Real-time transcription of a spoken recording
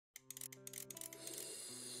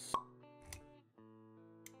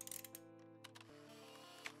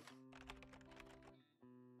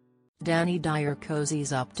Dani Dyer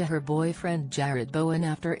cozies up to her boyfriend Jarrod Bowen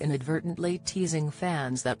after inadvertently teasing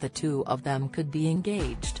fans that the two of them could be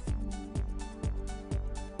engaged.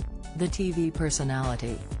 The TV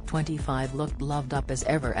personality, 25, looked loved up as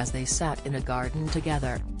ever as they sat in a garden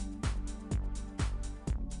together.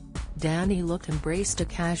 Dani embraced a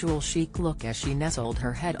casual chic look as she nestled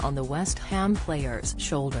her head on the West Ham player's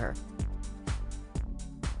shoulder.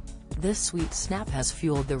 This sweet snap has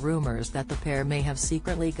fueled the rumours that the pair may have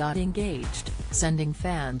secretly got engaged, sending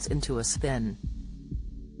fans into a spin.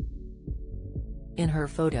 In her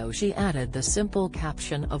photo she added the simple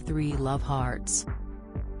caption of 3 love hearts.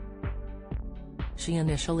 She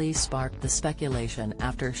initially sparked the speculation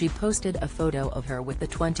after she posted a photo of her with the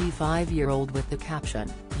 25-year-old with the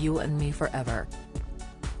caption, "You and me forever."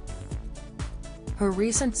 Her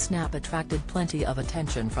recent snap attracted plenty of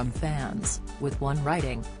attention from fans, with one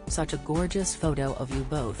writing, "Such a gorgeous photo of you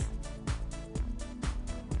both."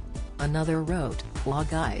 Another wrote, "Wow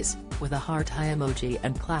guys," with a heart eye emoji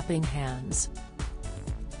and clapping hands.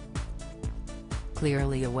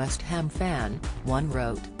 Clearly a West Ham fan, one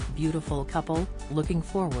wrote, "Beautiful couple, looking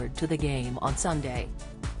forward to the game on Sunday."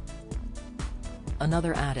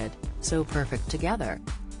 Another added, "So perfect together."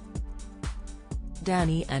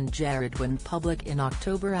 Dani and Jarrod went public in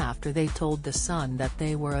October after they told The Sun that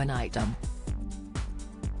they were an item.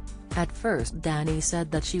 At first Dani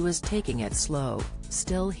said that she was taking it slow,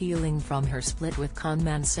 still healing from her split with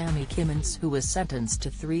conman Sammy Kimmins, who was sentenced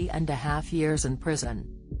to 3.5 years in prison.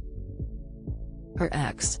 Her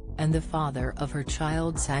ex, and the father of her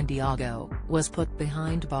child Santiago, was put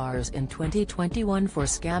behind bars in 2021 for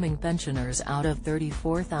scamming pensioners out of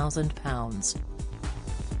 £34,000.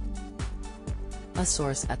 A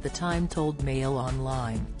source at the time told Mail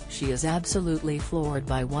Online, "She is absolutely floored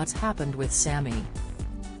by what's happened with Sammy.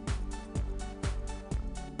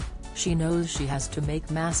 She knows she has to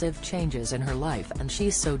make massive changes in her life and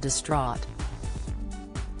she's so distraught.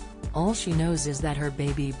 All she knows is that her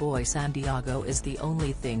baby boy Santiago is the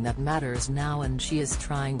only thing that matters now, and she is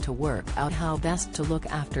trying to work out how best to look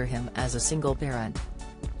after him as a single parent."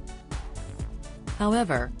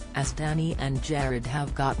 However, as Dani and Jarrod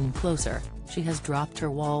have gotten closer, she has dropped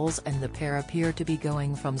her walls and the pair appear to be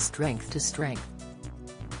going from strength to strength.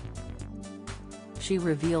 She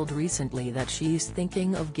revealed recently that she's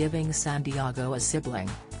thinking of giving Santiago a sibling.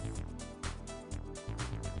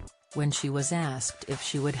 When she was asked if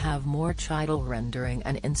she would have more children during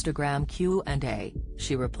an Instagram Q&A,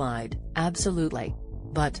 she replied, "Absolutely.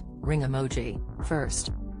 But, ring emoji,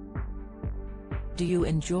 first." Do you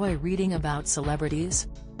enjoy reading about celebrities?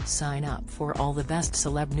 Sign up for all the best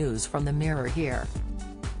celeb news from the Mirror here.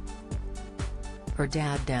 Her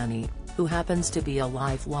dad Dani, who happens to be a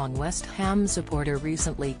lifelong West Ham supporter,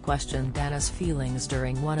 recently questioned Dani's feelings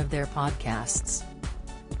during one of their podcasts.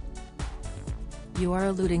 "You are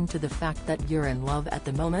alluding to the fact that you're in love at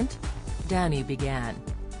the moment?" Dani began.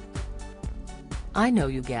 "I know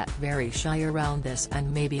you get very shy around this,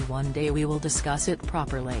 and maybe one day we will discuss it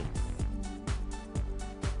properly.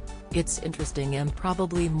 It's interesting, I'm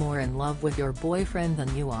probably more in love with your boyfriend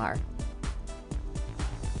than you are.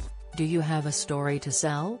 Do you have a story to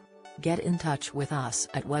sell? Get in touch with us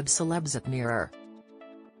at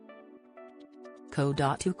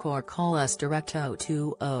webcelebs@mirror.co.uk or call us direct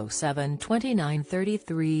 0207 29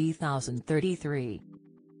 33 033.